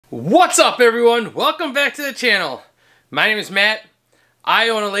What's up, everyone? Welcome back to the channel. My name is Matt. I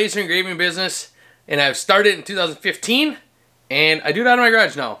own a laser engraving business, and I've started in 2015, and I do it out of my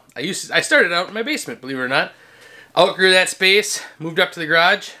garage now. I started out in my basement, believe it or not. Outgrew that space, moved up to the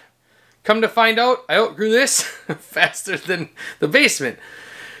garage. Come to find out, I outgrew this faster than the basement.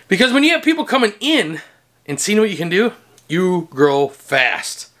 Because when you have people coming in and seeing what you can do, you grow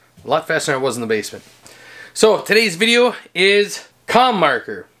fast. A lot faster than I was in the basement. So today's video is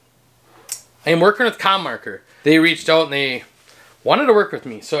ComMarker. I am working with ComMarker. They reached out and they wanted to work with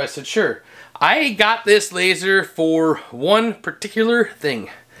me, so I said sure. I got this laser for one particular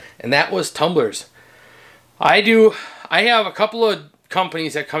thing, and that was tumblers. I have a couple of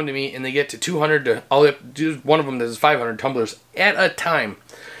companies that come to me and they get to 200 to, I'll do one of them that is 500 tumblers at a time.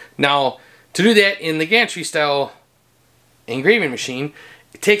 Now, to do that in the gantry style engraving machine,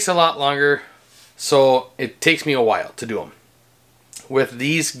 it takes a lot longer, so it takes me a while to do them. With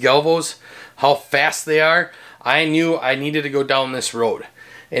these Galvos, how fast they are, I knew I needed to go down this road.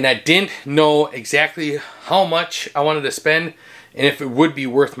 And I didn't know exactly how much I wanted to spend and if it would be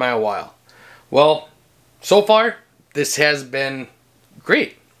worth my while. Well, so far, this has been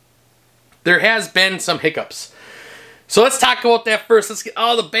great. There has been some hiccups. So let's talk about that first. Let's get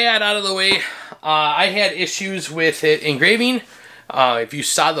all the bad out of the way. I had issues with it engraving. If you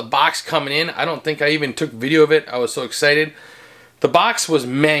saw the box coming in, I don't think I even took video of it. I was so excited. The box was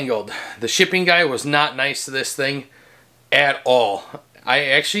mangled. The shipping guy was not nice to this thing at all.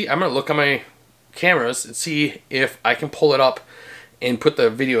 I'm going to look on my cameras and see if I can pull it up and put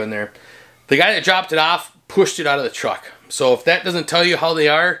the video in there. The guy that dropped it off pushed it out of the truck. So if that doesn't tell you how they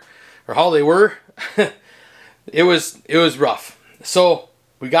are or how they were, it was rough. So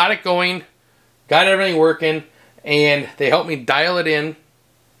we got it going, got everything working, and they helped me dial it in,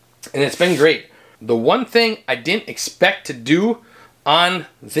 and it's been great. The one thing I didn't expect to do on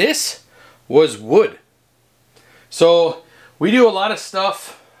this was wood. So we do a lot of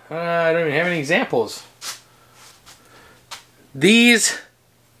stuff. I don't even have any examples. These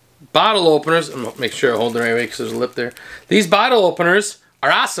bottle openers, I'm gonna make sure I hold the right way because there's a lip there. These bottle openers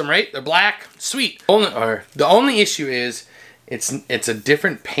are awesome, right? They're black, sweet. The only issue is it's a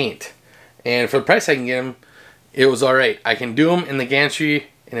different paint, and for the price I can get them, it was all right. I can do them in the gantry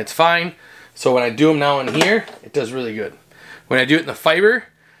and it's fine. So when I do them now in here, it does really good. When I do it in the fiber,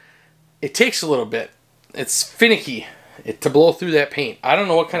 it takes a little bit. It's finicky to blow through that paint. I don't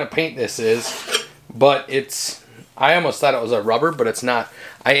know what kind of paint this is, but I almost thought it was a rubber, but it's not.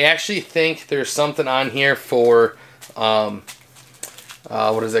 I actually think there's something on here for, what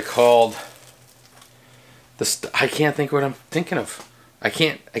is it called? I can't think what I'm thinking of. I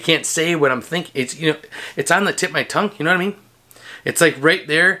can't say what I'm thinking. It's on the tip of my tongue, you know what I mean? It's like right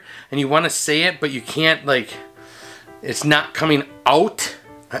there, and you want to say it, but you can't, like, it's not coming out.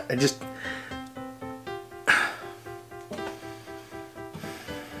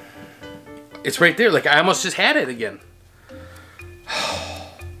 It's right there, like I almost just had it again.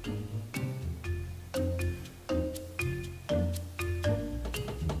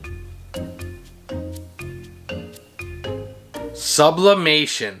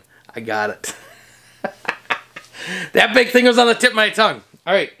 Sublimation. I got it. That big thing was on the tip of my tongue.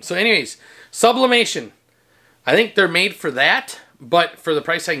 Alright, so anyways, sublimation. I think they're made for that, but for the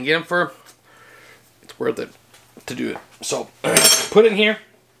price I can get them for, it's worth it to do it. So, put it in here,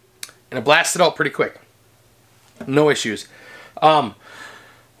 and I blast it out pretty quick. No issues.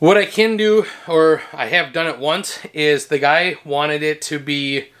 What I can do, or I have done it once, is the guy wanted it to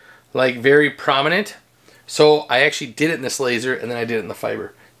be like very prominent. So I actually did it in this laser, and then I did it in the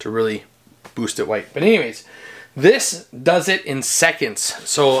fiber to really boost it white. But anyways, this does it in seconds.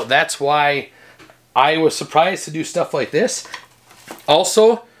 So that's why I was surprised to do stuff like this.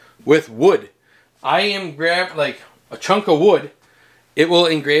 Also, with wood. I am grab like a chunk of wood. It will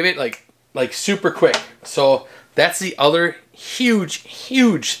engrave it like super quick. So that's the other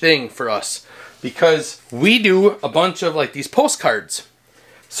huge thing for us, because we do a bunch of like these postcards.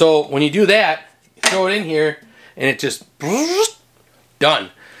 So when you do that, you throw it in here and it just done.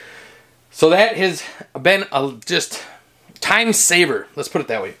 So that has been a just time saver. Let's put it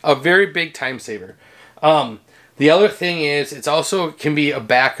that way. A very big time saver. The other thing is it's also can be a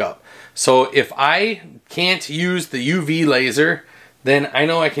backup. So if I can't use the UV laser, then I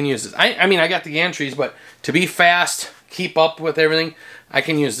know I can use this. I mean, I got the gantries, but to be fast, keep up with everything, I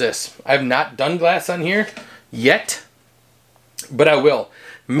can use this. I have not done glass on here yet, but I will.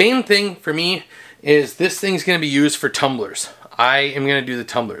 Main thing for me is this thing's going to be used for tumblers. I am going to do the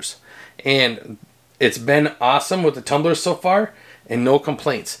tumblers. And it's been awesome with the tumblers so far, and no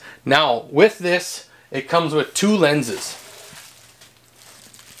complaints. Now, with this, it comes with two lenses.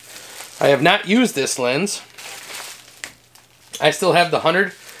 I have not used this lens. I still have the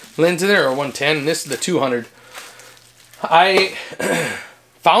 100 lens in there, or 110, and this is the 200. I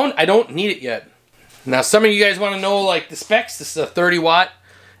found I don't need it yet. Now some of you guys want to know like the specs. This is a 30 watt,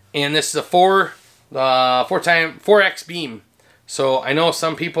 and this is a 4x beam. So I know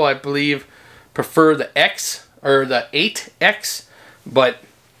some people, I believe, prefer the X or the 8X, but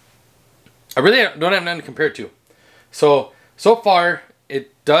I really don't have nothing to compare it to. So far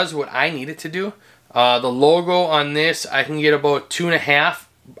it does what I need it to do. The logo on this, I can get about 2.5.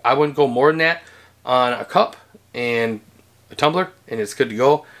 I wouldn't go more than that on a cup and a tumbler, and it's good to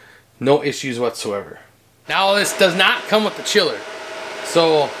go. No issues whatsoever. Now this does not come with the chiller.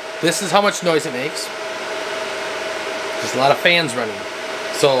 So this is how much noise it makes. There's a lot of fans running.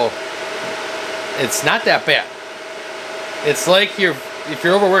 So it's not that bad. It's like if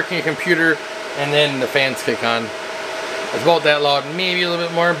you're overworking a computer and then the fans kick on. It's about that loud, maybe a little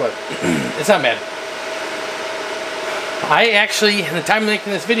bit more, but it's not bad. I actually, in the time of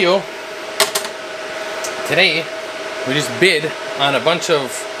making this video, today, we just bid on a bunch of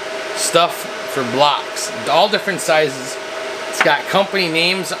stuff for blocks, all different sizes. It's got company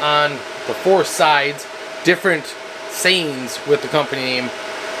names on the 4 sides, different sayings with the company name,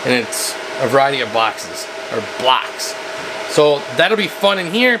 and it's a variety of boxes, or blocks. So that'll be fun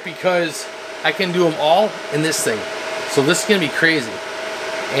in here because I can do them all in this thing. So this is going to be crazy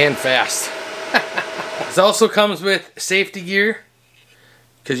and fast. This also comes with safety gear,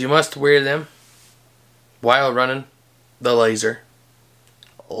 because you must wear them while running the laser.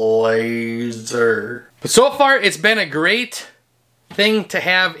 But so far it's been a great thing to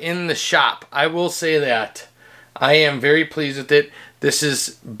have in the shop. I will say that. I am very pleased with it. This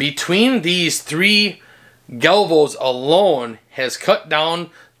is, between these 3 Galvos alone, has cut down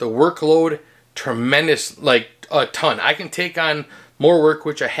the workload tremendous, like a ton. I can take on more work,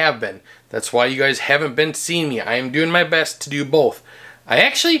 which I have been. That's why you guys haven't been seeing me. I am doing my best to do both.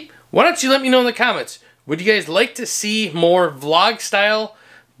 Why don't you let me know in the comments, would you guys like to see more vlog style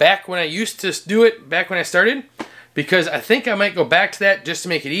back when I used to do it, back when I started? Because I think I might go back to that just to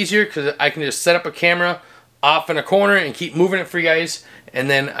make it easier, because I can just set up a camera off in a corner and keep moving it for you guys, and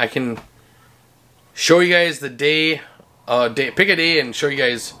then I can show you guys the day, pick a day and show you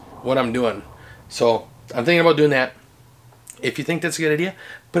guys what I'm doing. So I'm thinking about doing that. If you think that's a good idea,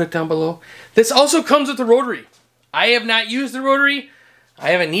 put it down below. This also comes with the rotary. I have not used the rotary. I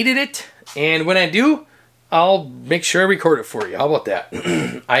haven't needed it. And when I do, I'll make sure I record it for you. How about that?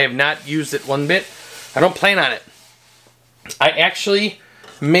 I have not used it one bit. I don't plan on it. I'm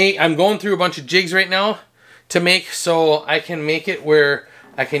going through a bunch of jigs right now to make, so I can make it where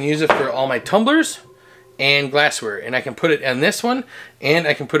I can use it for all my tumblers and glassware. And I can put it on this one, and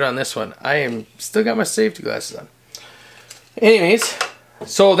I can put it on this one. I am still got my safety glasses on. Anyways,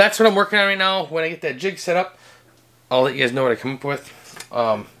 so that's what I'm working on right now. When I get that jig set up, I'll let you guys know what I come up with.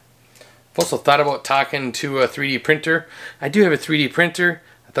 I've also thought about talking to a 3D printer. I do have a 3D printer.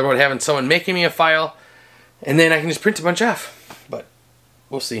 I thought about having someone making me a file, and then I can just print a bunch off. But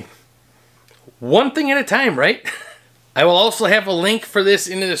we'll see. One thing at a time, right? I will also have a link for this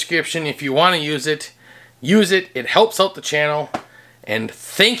in the description if you want to use it. Use it. It helps out the channel. And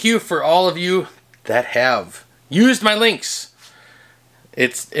thank you for all of you that have used my links.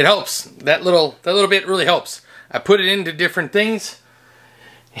 It helps. That little bit really helps. I put it into different things.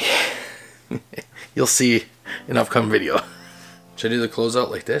 You'll see in an upcoming video. Should I do the closeout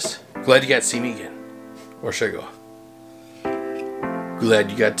like this? Glad you got to see me again. Or should I go?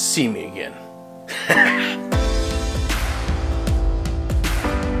 Glad you got to see me again.